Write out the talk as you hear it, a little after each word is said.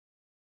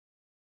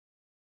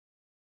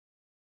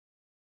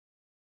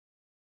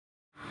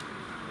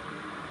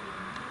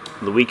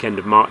On the weekend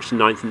of March the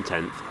 9th and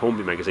 10th,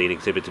 Hornby magazine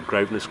exhibited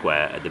Grosvenor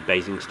Square at the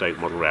Basingstoke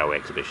Model Railway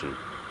exhibition.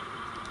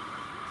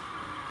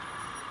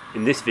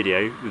 In this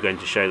video, we're going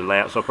to show the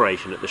layout's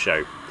operation at the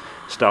show,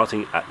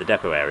 starting at the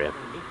depot area.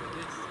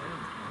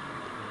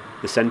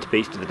 The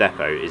centrepiece to the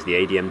depot is the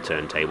ADM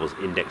turntable's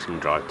indexing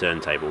drive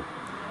turntable.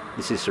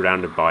 This is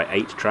surrounded by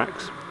 8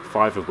 tracks,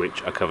 5 of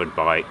which are covered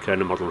by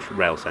Kerner Model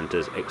Rail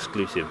Centre's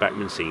exclusive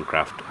Bachmann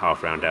Scenecraft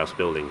half-roundhouse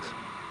buildings.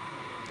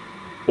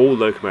 All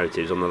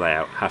locomotives on the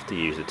layout have to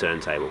use the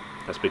turntable.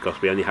 That's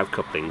because we only have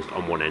couplings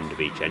on one end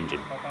of each engine.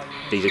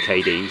 These are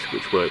KDs,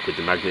 which work with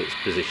the magnets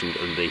positioned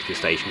underneath the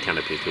station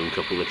canopy to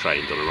uncouple the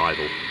trains on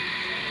arrival.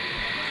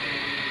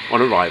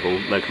 On arrival,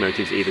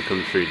 locomotives either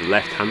come through the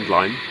left-hand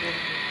line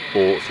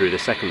or through the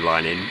second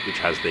line in, which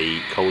has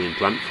the coaling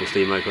plant for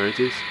steam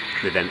locomotives.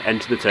 They then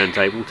enter the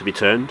turntable to be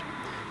turned.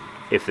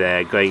 If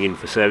they're going in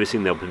for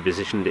servicing, they'll be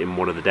positioned in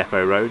one of the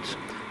depot roads,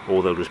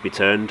 or they'll just be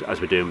turned, as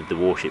we're doing with the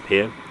warship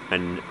here,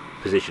 and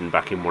positioned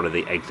back in one of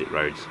the exit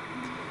roads.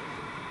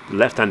 The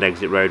left-hand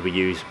exit road we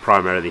use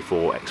primarily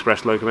for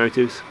express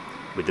locomotives,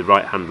 with the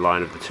right-hand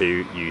line of the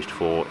two used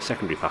for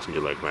secondary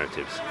passenger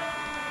locomotives.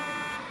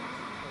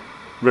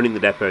 Running the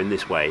depot in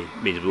this way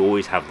means we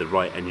always have the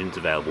right engines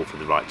available for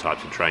the right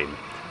types of train,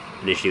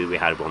 an issue that we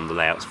had on the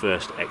layout's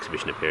first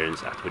exhibition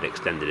appearance after we'd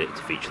extended it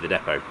to feature the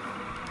depot.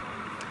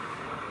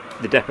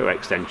 The depot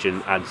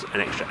extension adds an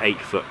extra 8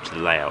 foot to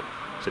the layout,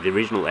 so the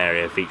original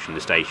area featuring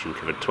the station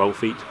covered 12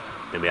 feet,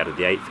 then we added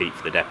the 8 feet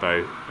for the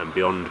depot, and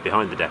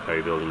behind the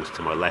depot buildings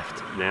to my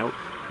left now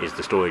is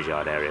the storage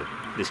yard area.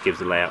 This gives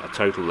the layout a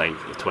total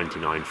length of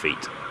 29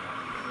 feet.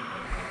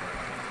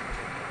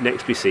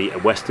 Next we see a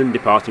Western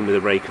departing with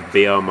a rake of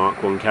BR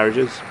Mark I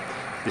carriages.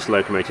 This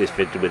locomotive is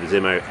fitted with a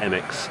Zimmo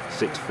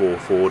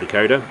MX644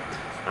 decoder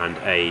and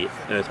a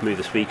earth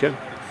mover speaker,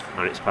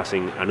 and it's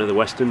passing another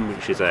Western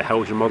which is a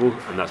HM model,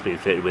 and that's been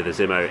fitted with a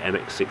Zimmo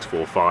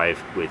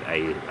MX645 with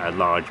a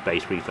large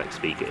bass reflex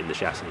speaker in the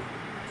chassis.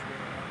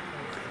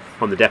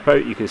 On the depot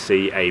you can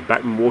see a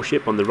Bachmann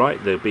warship on the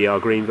right, the BR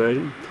Green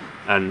version,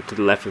 and to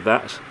the left of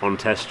that, on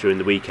test during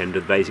the weekend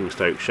of the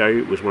Basingstoke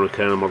show, was one of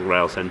Kerner Model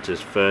Rail Centre's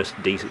first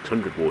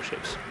D600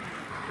 warships.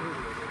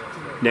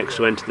 Next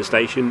to enter the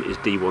station is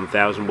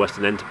D1000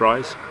 Western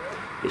Enterprise.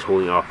 It's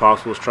hauling our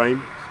parcels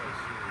train.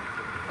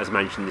 As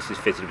mentioned, this is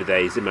fitted with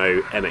a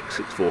Zimmo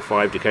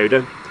MX645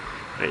 decoder,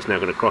 and it's now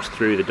going to cross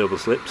through the double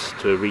slips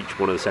to reach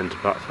one of the centre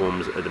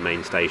platforms of the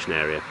main station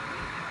area.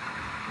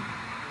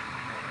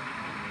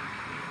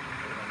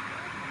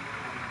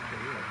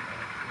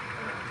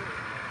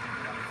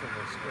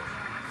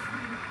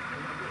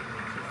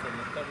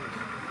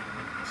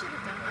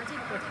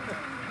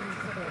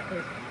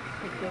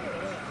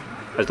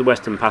 As the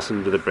Western passes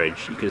under the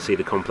bridge, you can see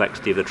the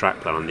complexity of the track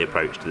plan on the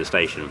approach to the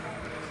station.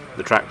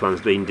 The track plan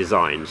has been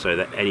designed so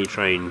that any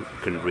train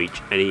can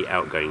reach any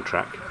outgoing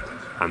track,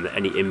 and that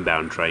any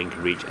inbound train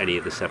can reach any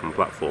of the 7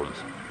 platforms.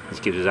 This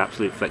gives us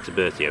absolute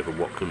flexibility over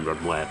what can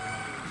run where.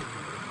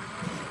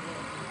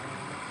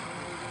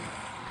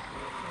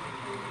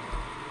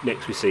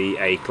 Next we see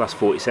a Class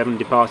 47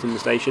 departing the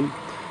station.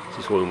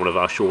 This is one of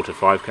our shorter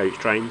 5-coach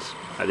trains.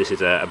 This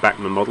is a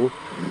Bachmann model,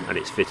 and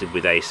it's fitted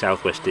with a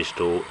Southwest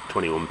Digital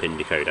 21-pin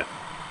decoder.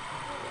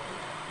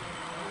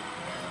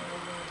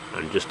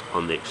 And just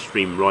on the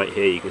extreme right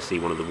here you can see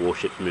one of the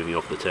warships moving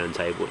off the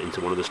turntable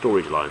into one of the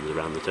storage lines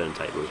around the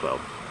turntable as well.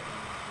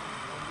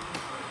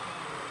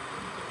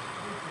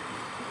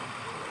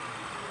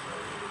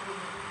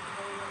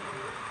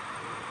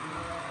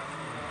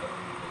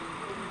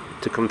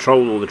 To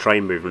control all the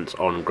train movements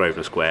on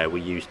Grosvenor Square, we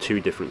use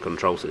 2 different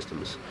control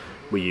systems.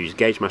 We use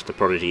Gaugemaster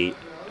Prodigy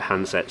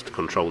handsets to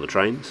control the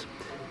trains,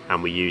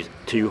 and we use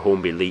 2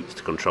 Hornby Elites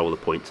to control the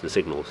points and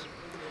signals.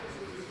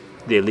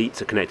 The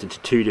Elites are connected to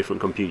 2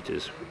 different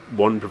computers.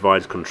 One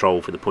provides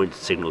control for the points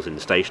and signals in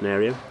the station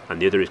area,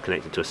 and the other is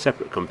connected to a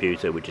separate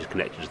computer which is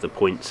connected to the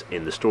points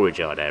in the storage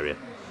yard area.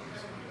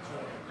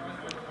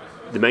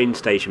 The main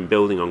station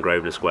building on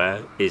Grosvenor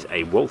Square is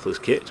a Walther's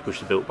kit, which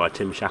was built by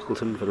Tim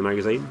Shackleton for the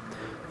magazine,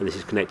 and this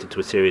is connected to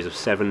a series of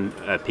 7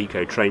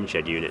 Pico train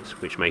shed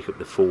units which make up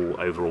the full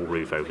overall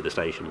roof over the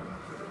station.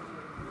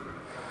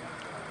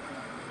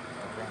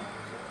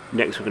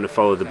 Next we're going to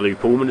follow the Blue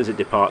Pullman as it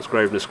departs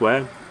Grosvenor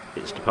Square.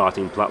 It's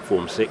departing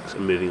platform 6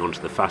 and moving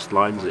onto the fast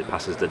lines as it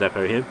passes the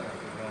depot here.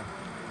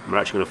 And we're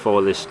actually going to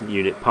follow this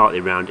unit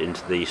partly round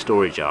into the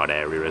storage yard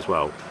area as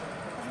well.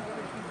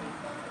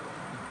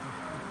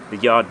 The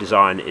yard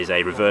design is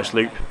a reverse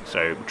loop,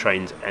 so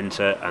trains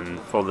enter and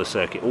follow the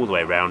circuit all the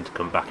way around to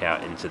come back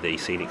out into the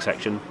scenic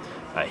section.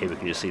 Here we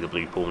can just see the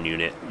Blue Pullman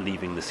unit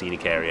leaving the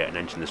scenic area and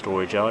entering the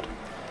storage yard.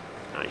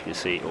 As you can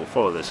see, it will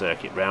follow the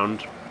circuit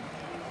round,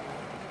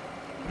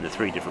 and the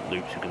 3 different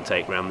loops we can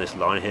take around this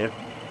line here.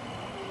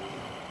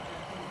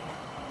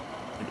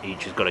 And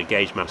each has got a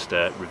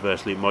Gaugemaster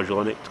reverse loop module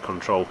on it to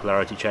control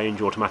polarity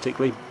change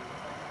automatically.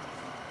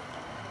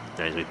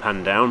 And as we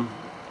pan down,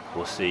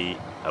 we'll see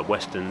a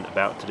Western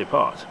about to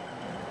depart.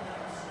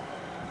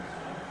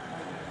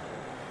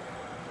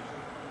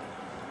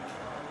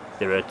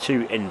 There are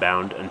 2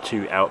 inbound and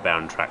 2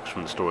 outbound tracks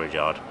from the storage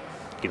yard.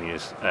 giving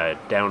us a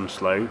down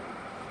slow,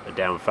 a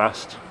down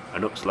fast,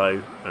 an up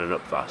slow and an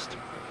up fast.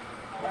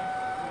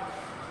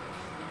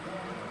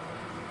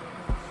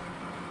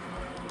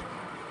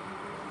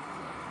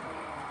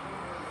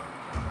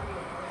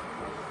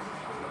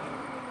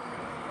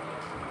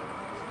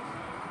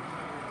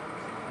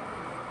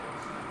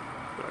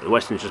 The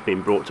Western's just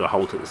been brought to a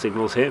halt at the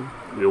signals here.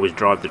 We always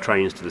drive the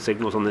trains to the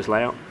signals on this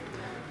layout,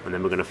 and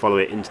then we're going to follow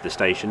it into the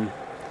station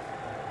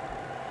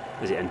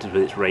as it enters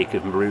with its rake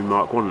of maroon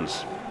Mark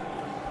 1s.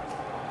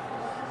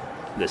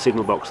 The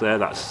signal box there,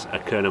 that's a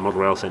Kerner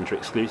Model Rail Centre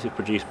exclusive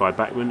produced by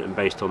Bachmann and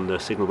based on the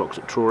signal box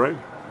at Truro.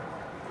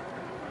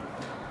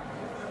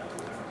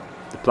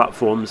 The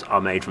platforms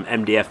are made from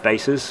MDF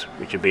bases,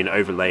 which have been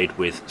overlaid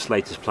with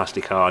Slater's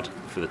plastic hard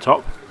for the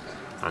top,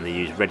 and they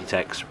use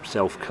Reditex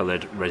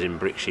self-coloured resin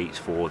brick sheets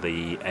for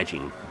the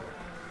edging.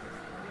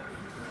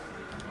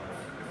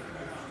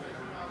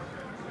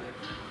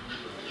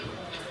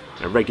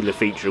 A regular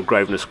feature of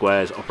Grosvenor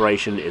Square's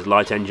operation is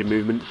light engine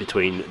movement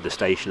between the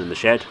station and the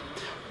shed,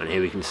 and here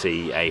we can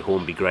see a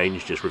Hornby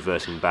Grange just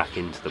reversing back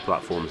into the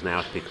platforms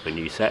now to pick up a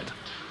new set.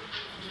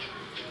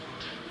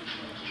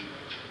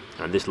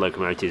 And this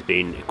locomotive has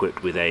been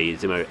equipped with a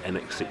Zimo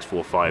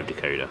MX645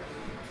 decoder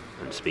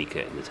and speaker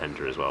in the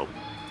tender as well.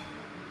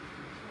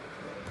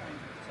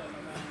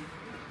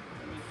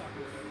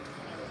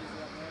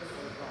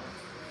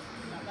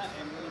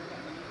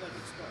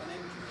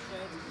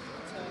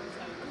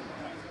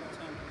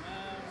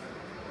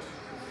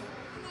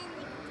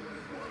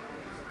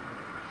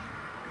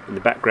 In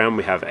the background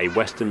we have a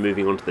Western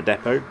moving onto the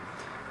depot,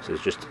 so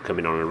it's just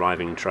coming on an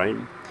arriving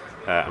train,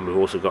 and we've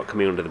also got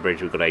coming under the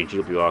bridge we've got a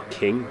GWR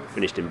King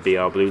finished in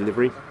BR blue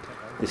livery.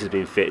 This has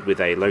been fitted with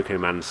a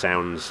Locoman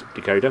Sounds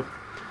decoder.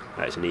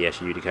 It's an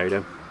ESU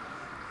decoder,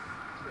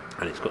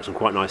 and it's got some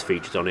quite nice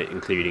features on it,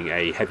 including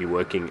a heavy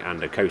working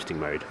and a coasting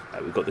mode.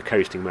 We've got the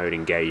coasting mode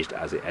engaged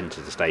as it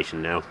enters the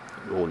station now,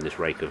 all in this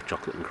rake of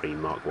chocolate and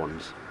cream Mark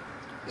 1s.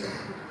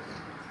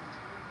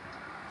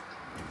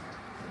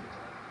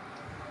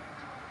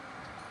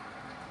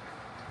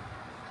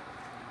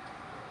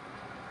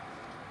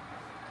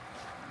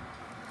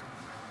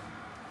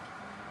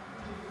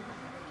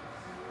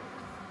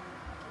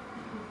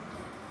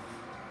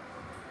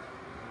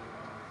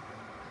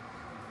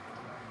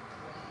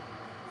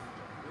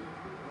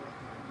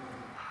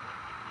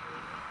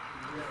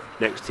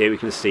 Next here we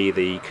can see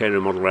the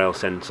Kerner Model Rail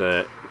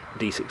Centre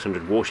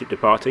D600 warship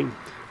departing.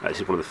 This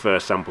is one of the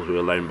first samples we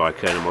were loaned by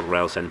Kerner Model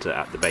Rail Centre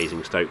at the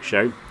Basingstoke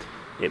show.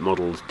 It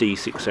models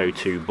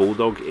D602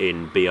 Bulldog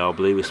in BR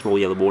blue with small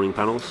yellow warning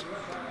panels,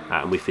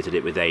 and we fitted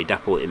it with a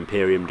Dapple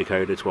Imperium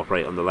decoder to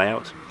operate on the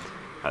layout.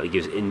 It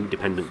gives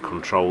independent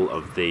control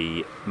of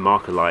the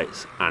marker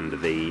lights and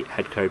the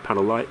headco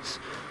panel lights,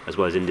 as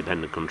well as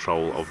independent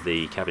control of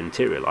the cab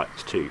interior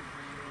lights too.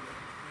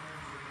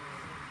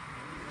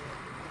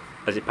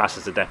 As it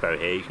passes the depot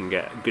here, you can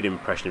get a good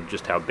impression of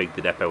just how big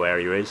the depot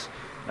area is.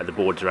 The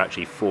boards are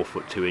actually 4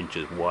 foot 2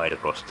 inches wide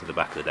across to the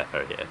back of the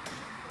depot here.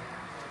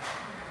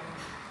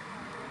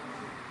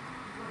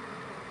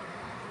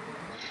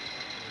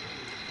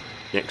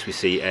 Next we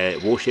see a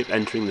warship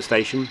entering the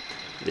station.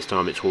 This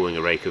time it's hauling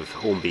a rake of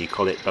Hornby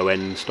Collet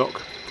Bowen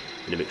stock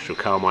in a mixture of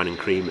carmine and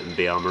cream and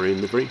BR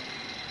maroon livery.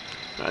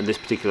 And this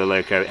particular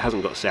loco, it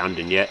hasn't got sound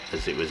in yet,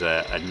 as it was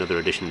another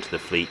addition to the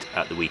fleet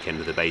at the weekend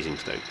of the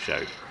Basingstoke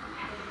show.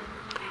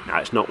 Now,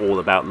 it's not all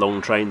about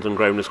long trains on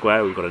Grosvenor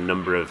Square. We've got a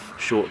number of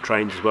short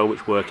trains as well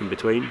which work in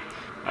between.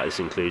 This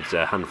includes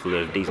a handful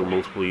of diesel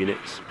multiple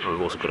units, and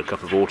we've also got a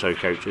couple of auto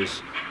coaches,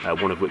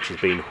 one of which has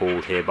been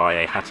hauled here by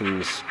a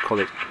Hatton's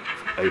Collet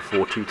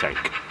 042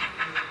 tank.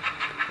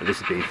 And this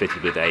has been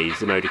fitted with a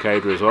Zimo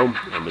decoder as well,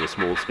 and with a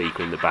small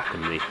speaker in the back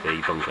underneath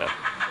the bunker.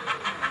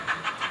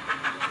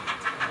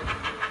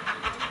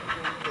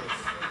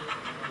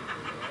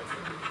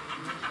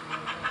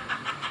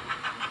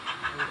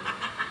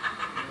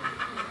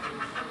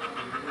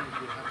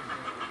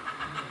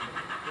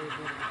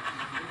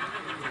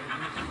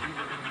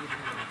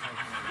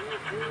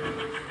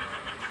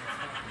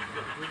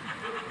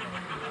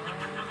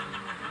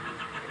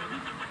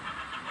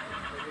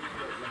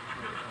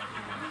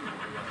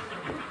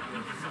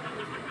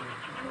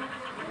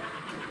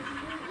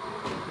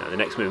 The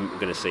next movement we're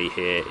going to see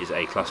here is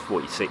a Class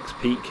 46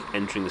 Peak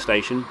entering the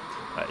station.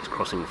 It's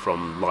crossing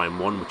from line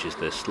 1, which is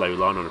the slow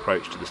line on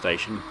approach to the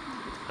station,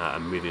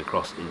 and moving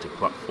across into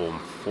platform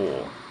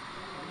 4.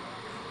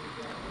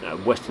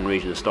 Western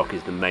region stock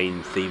is the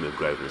main theme of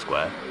Grosvenor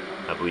Square,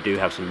 but we do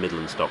have some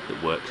Midland stock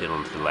that works in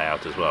onto the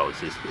layout as well.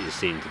 It is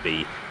seen to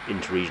be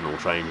inter-regional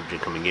trains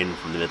which are coming in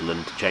from the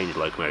Midland to change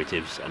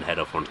locomotives and head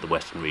off onto the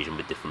Western region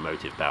with different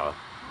motive power.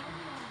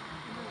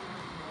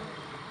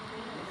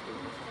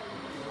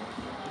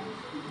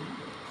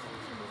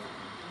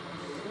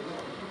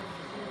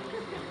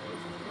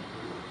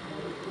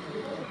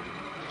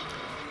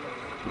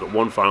 We've got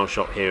one final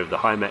shot here of the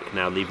High-Mech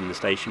now leaving the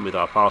station with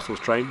our parcels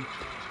train.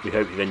 We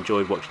hope you've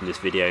enjoyed watching this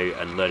video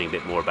and learning a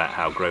bit more about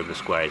how Grosvenor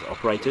Square is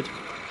operated.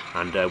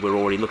 and we're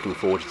already looking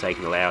forward to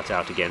taking the layout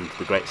out again to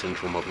the Great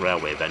Central Model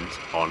Railway event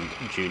on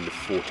June the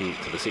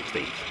 14th to the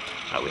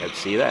 16th. We hope to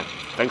see you there.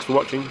 Thanks for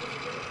watching.